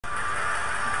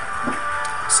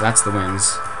So that's the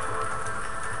wings.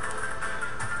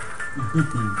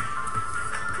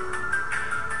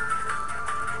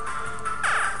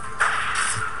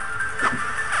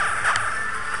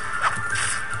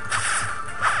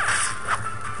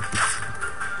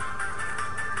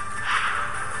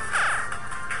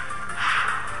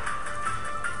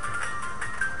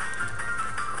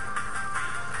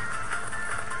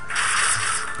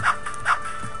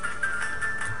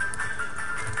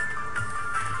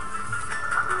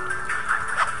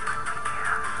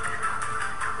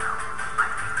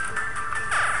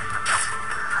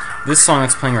 This song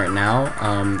that's playing right now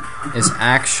is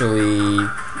actually,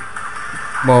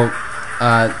 well,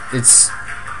 it's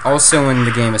also in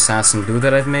the game Assassin Blue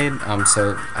that I've made.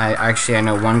 So I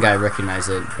know one guy recognized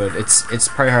it, but it's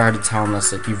probably hard to tell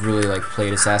unless like you've really like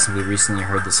played Assassin Blue recently or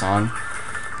heard the song.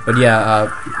 But yeah,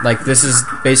 like this is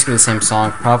basically the same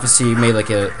song. Prophecy made like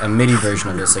a MIDI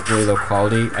version of this, like really low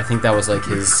quality. I think that was like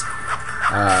his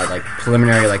like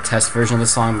preliminary like test version of the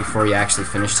song before he actually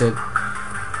finished it.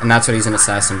 And that's what he's in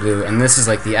Assassin Blue. And this is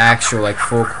like the actual like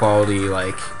full quality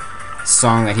like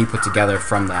song that he put together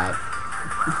from that.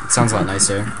 It sounds a lot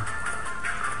nicer.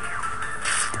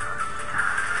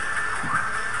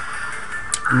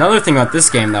 Another thing about this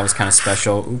game that was kind of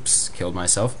special, oops, killed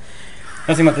myself.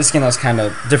 Another thing about this game that was kind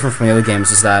of different from the other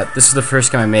games is that this is the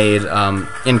first game I made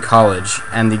in college,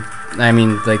 and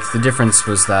the difference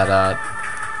was that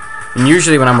and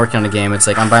usually when I'm working on a game, it's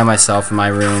like I'm by myself in my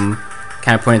room,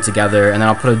 kind of putting it together, and then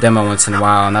I'll put a demo once in a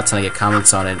while, and that's when I get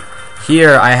comments on it.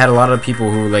 Here, I had a lot of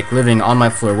people who were like living on my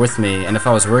floor with me, and if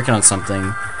I was working on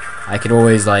something, I could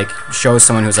always like show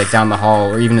someone who's like down the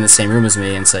hall or even in the same room as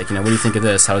me, and say, like, you know, what do you think of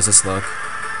this? How does this look?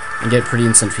 And get pretty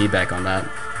instant feedback on that.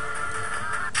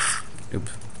 Oop.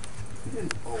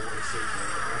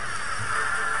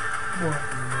 Whoa.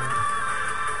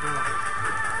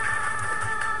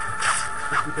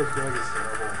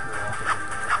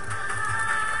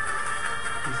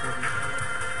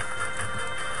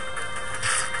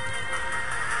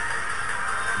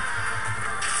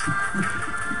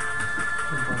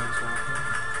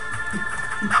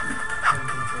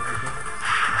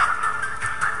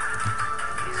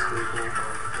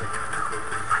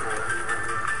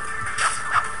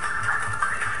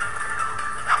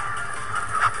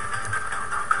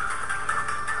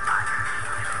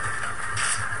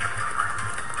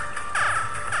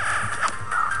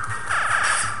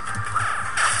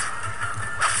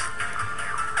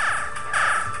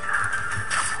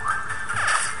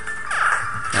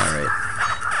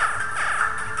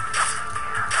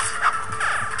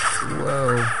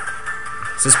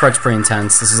 So this part's pretty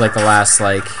intense. This is like the last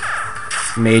like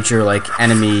major like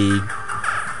enemy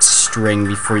string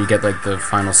before you get like the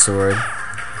final sword,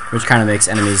 which kind of makes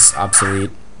enemies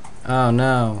obsolete. Oh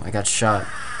no, I got shot.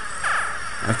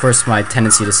 And of course my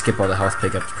tendency to skip all the health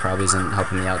pickups probably isn't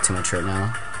helping me out too much right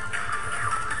now.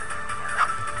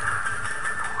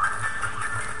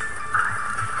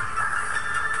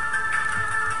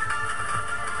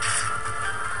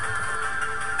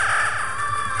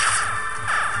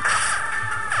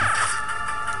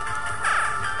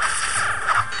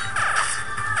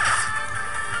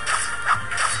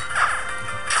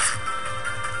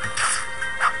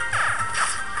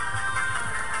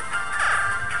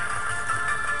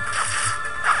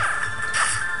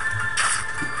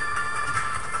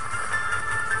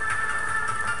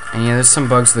 And yeah, there's some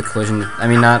bugs with the collision. I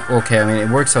mean, not okay. I mean, it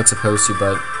works how it's supposed to,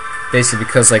 but basically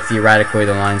because like the erratic way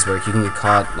the lines work, you can get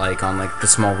caught like on like the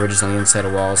small ridges on the inside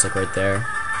of walls, like right there,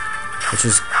 which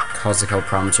has caused a couple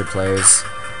problems for players.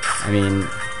 I mean,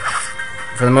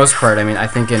 for the most part, I mean, I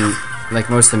think in like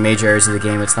most of the major areas of the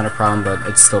game, it's not a problem, but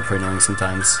it's still pretty annoying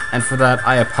sometimes. And for that,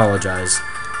 I apologize.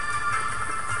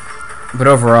 But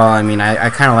overall, I mean, I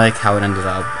kind of like how it ended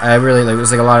up. I really like. It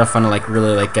was like a lot of fun to like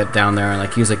really like get down there and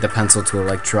like use like the pencil tool to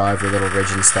like draw every little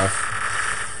ridge and stuff.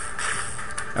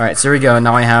 All right, so here we go.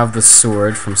 Now I have the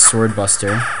sword from Sword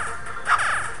Buster,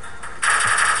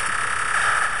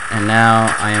 and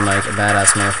now I am like a badass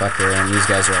motherfucker, and these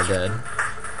guys are all dead.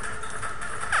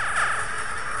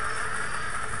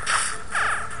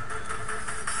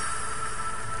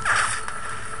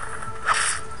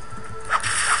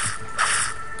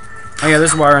 Oh yeah,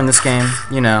 there's water in this game,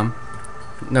 you know,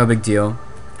 no big deal.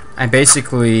 I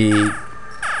basically,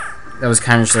 that was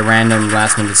kind of just a random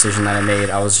last minute decision that I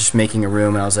made. I was just making a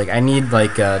room and I was like, I need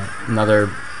like another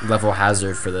level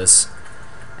hazard for this.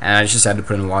 And I just had to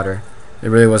put in water. There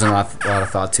really wasn't a lot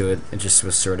of thought to it. It just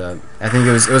was sort of, I think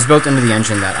it was built into the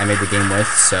engine that I made the game with,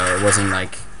 so it wasn't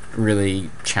like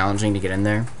really challenging to get in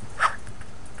there.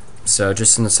 So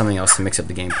just into something else to mix up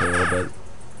the gameplay a little bit.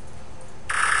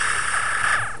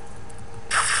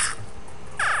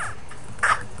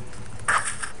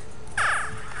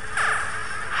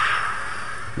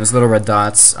 Those little red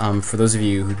dots, for those of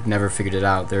you who never figured it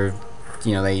out, they're,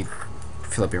 they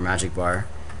fill up your magic bar.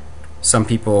 Some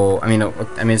people, I mean,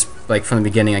 it's like from the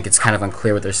beginning, like it's kind of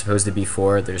unclear what they're supposed to be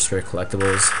for. They're just for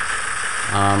collectibles,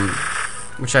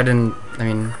 which like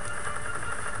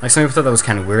some people thought that was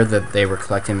kind of weird that they were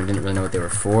collecting and didn't really know what they were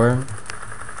for.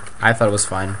 I thought it was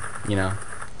fine,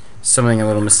 something a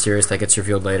little mysterious that gets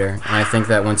revealed later, and I think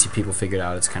that once you people figure it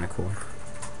out, it's kind of cool.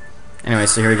 Anyway,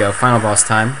 so here we go, final boss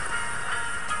time.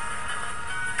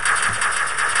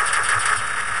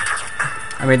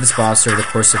 I made this boss over the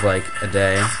course of like a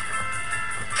day.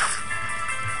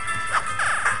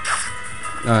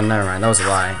 Oh, never mind, that was a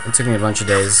lie. It took me a bunch of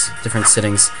days, different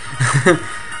sittings.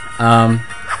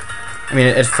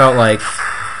 It felt like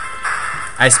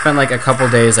I spent like a couple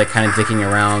days like kind of dicking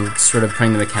around, sort of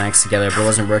putting the mechanics together, but it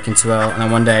wasn't working too well. And then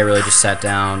one day I really just sat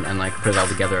down and like put it all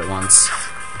together at once,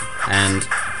 and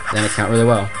then it came out really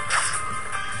well.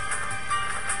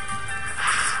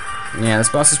 Yeah, this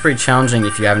boss is pretty challenging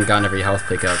if you haven't gotten every health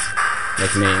pickup,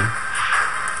 like me.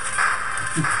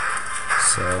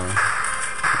 So,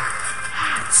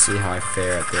 let's see how I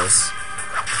fare at this.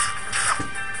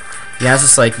 He has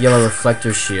this like yellow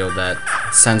reflector shield that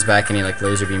sends back any like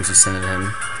laser beams you send at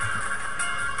him.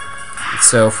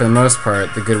 So for the most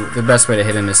part, the best way to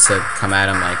hit him is to come at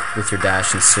him like with your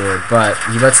dash and sword. But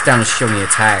he lets down his shield when he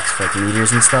attacks for like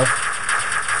meteors and stuff.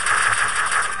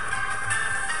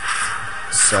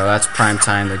 So that's prime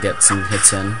time to get some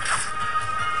hits in.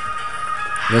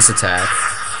 This attack.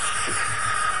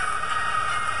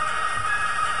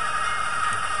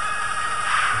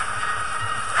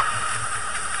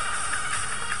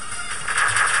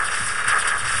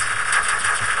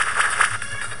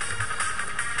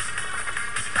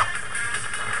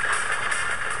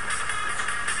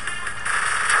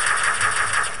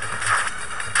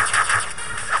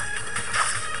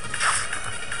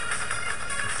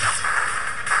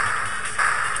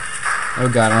 Oh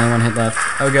god, only one hit left.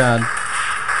 Oh god.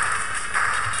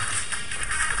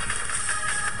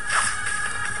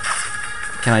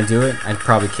 Can I do it? I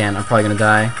probably can't. I'm probably gonna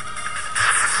die.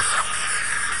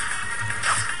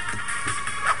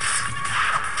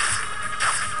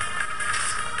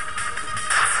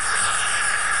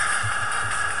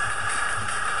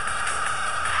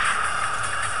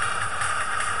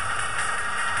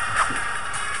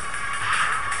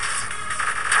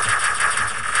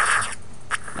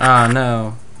 Oh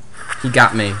no. He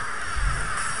got me.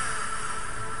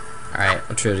 Alright,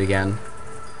 I'll try it again.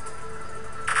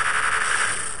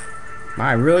 Wow,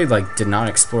 I really did not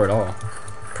explore at all.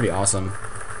 Pretty awesome.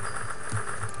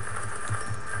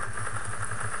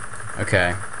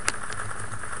 Okay.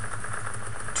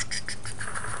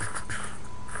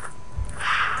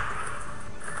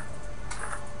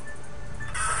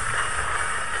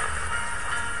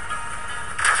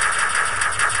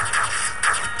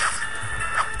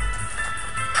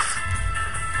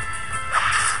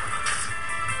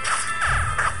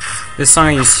 This song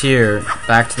I used here,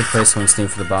 Back to the Place Once theme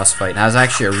for the boss fight, has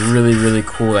actually a really, really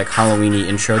cool, Halloween-y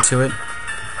intro to it.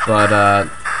 But,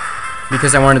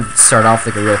 because I wanted to start off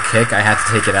like a real kick, I had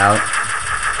to take it out.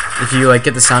 If you,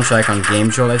 get the soundtrack on Game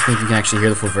Jolt, I think you can actually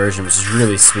hear the full version, which is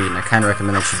really sweet, and I kind of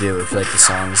recommend that you do if you like the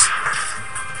songs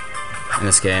in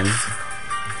this game.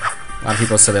 A lot of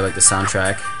people say they like the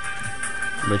soundtrack,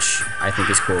 which I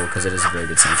think is cool, because it is a very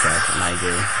good soundtrack, and I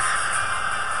agree.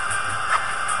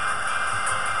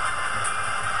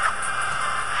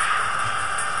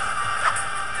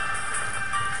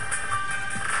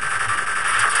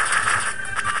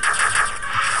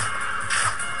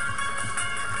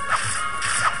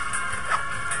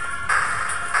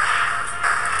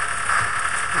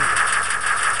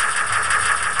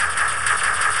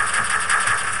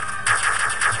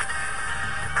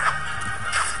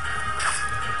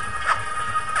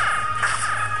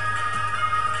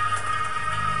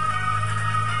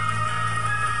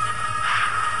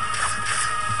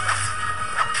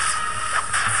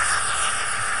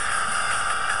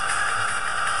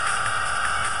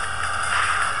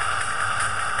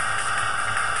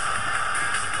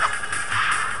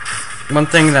 One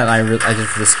thing that I did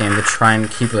for this game to try and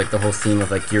keep the whole theme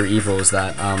of you're evil is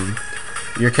that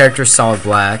your character's solid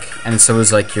black, and so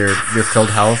is your filled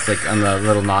health on the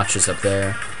little notches up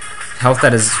there. Health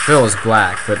that is filled is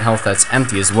black, but health that's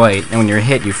empty is white, and when you're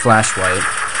hit you flash white.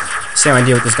 Same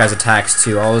idea with this guy's attacks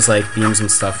too. All his beams and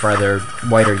stuff are either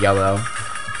white or yellow.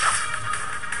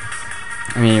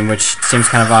 I mean, which seems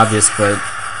kind of obvious, but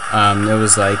it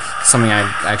was something I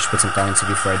actually put some thought into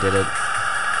before I did it.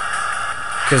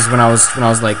 Because when I was for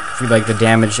the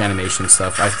damage animation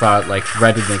stuff, I thought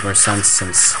red would make more sense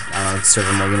since I don't know, it's sort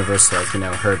of a more universal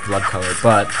her blood color.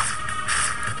 But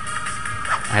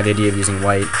I had the idea of using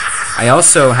white. I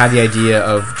also had the idea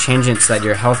of changing it so that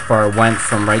your health bar went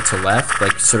from right to left,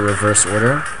 like sort of reverse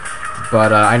order.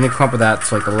 But I didn't come up with that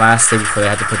until like the last day before they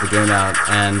had to put the game out,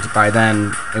 and by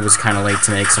then it was kind of late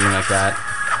to make something like that.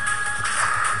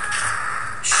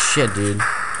 Shit, dude.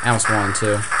 I almost won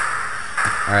too.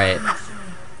 Alright.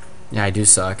 Yeah, I do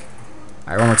suck.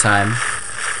 Alright, one more time.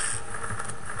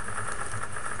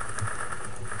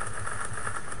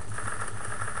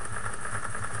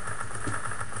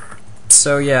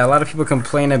 So yeah, a lot of people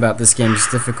complain about this game's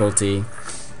difficulty,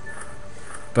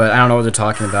 but I don't know what they're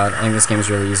talking about. I think this game is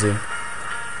really easy.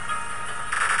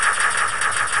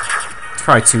 It's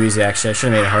probably too easy, actually. I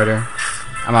should have made it harder.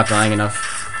 I'm not dying enough.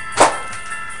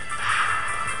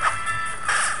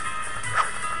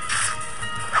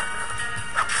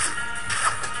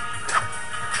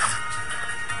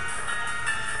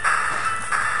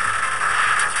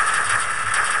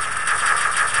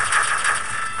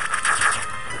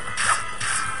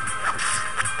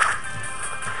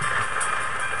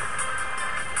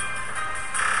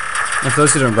 And for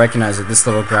those who don't recognize it, this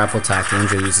little grapple attack the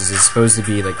Angel uses is supposed to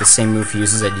be like the same move he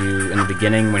uses at you in the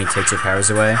beginning when he takes your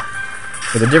powers away.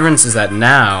 But the difference is that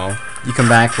now you come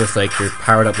back with like your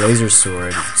powered up laser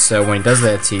sword, so when he does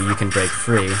that to you, you can break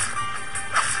free.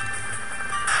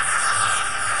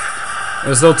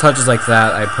 There's little touches like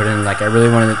that I put in, like I really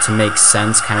wanted it to make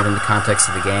sense kind of in the context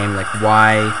of the game, like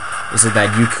why is it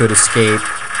that you could escape,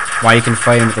 why you can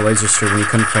fight him with the laser sword when you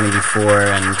couldn't fight him before,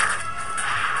 and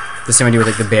the same idea with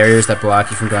like the barriers that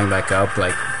block you from going back up,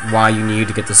 like why you need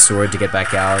to get the sword to get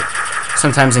back out.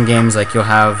 Sometimes in games like you'll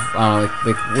have,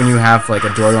 like when you have like a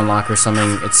door to unlock or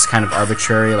something, it's kind of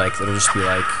arbitrary, like it'll just be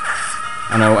like,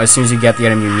 I don't know, as soon as you get the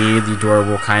item you need, the door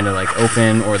will kind of like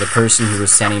open, or the person who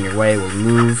was standing in your way will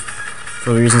move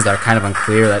for reasons that are kind of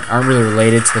unclear, that aren't really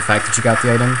related to the fact that you got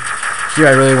the item. Here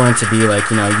I really want it to be like,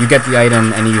 you know, you get the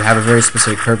item and you have a very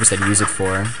specific purpose that you use it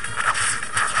for.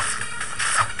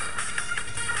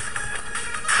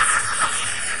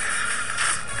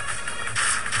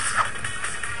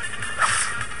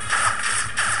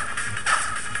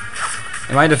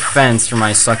 In my defense for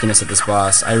my suckiness at this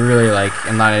boss, I really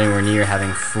am not anywhere near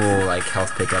having full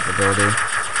health pickup ability.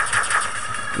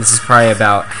 This is probably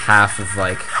about half of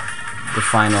the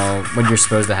final what you're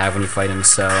supposed to have when you fight him,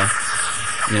 so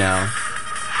you know.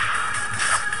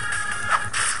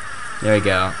 There we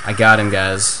go. I got him,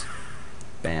 guys.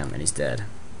 Bam, and he's dead.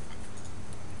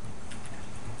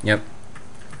 Yep.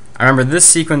 I remember this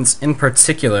sequence in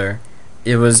particular.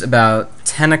 It was about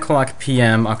 10 o'clock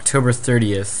p.m. October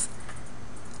 30th.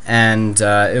 And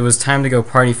it was time to go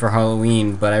party for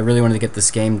Halloween, but I really wanted to get this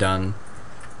game done.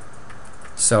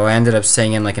 So I ended up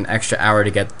staying in an extra hour to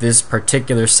get this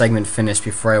particular segment finished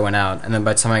before I went out. And then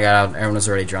by the time I got out, everyone was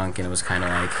already drunk, and it was kind of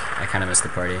I kind of missed the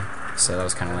party. So that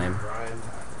was kind of lame.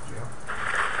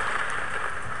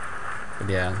 But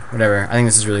yeah, whatever. I think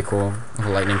this is really cool, the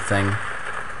whole lightning thing.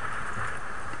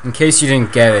 In case you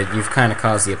didn't get it, you've kind of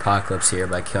caused the apocalypse here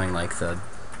by killing the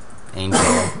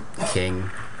angel, king,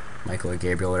 Michael or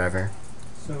Gabriel, whatever.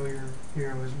 So your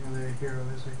hero isn't really a hero,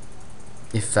 is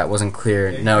he? If that wasn't clear,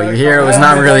 yeah, no, your hero is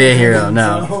not really a hero,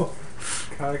 no.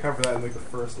 Kind of cover that in the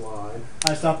first line.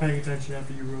 I stopped paying attention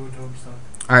after you ruined home stuff.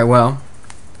 Alright, well.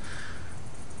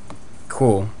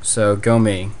 Cool, so go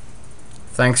me.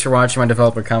 Thanks for watching my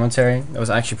developer commentary. That was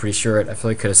actually pretty short. I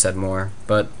feel like I could have said more,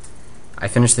 but I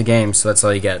finished the game, so that's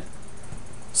all you get.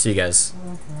 See you guys.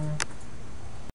 Okay.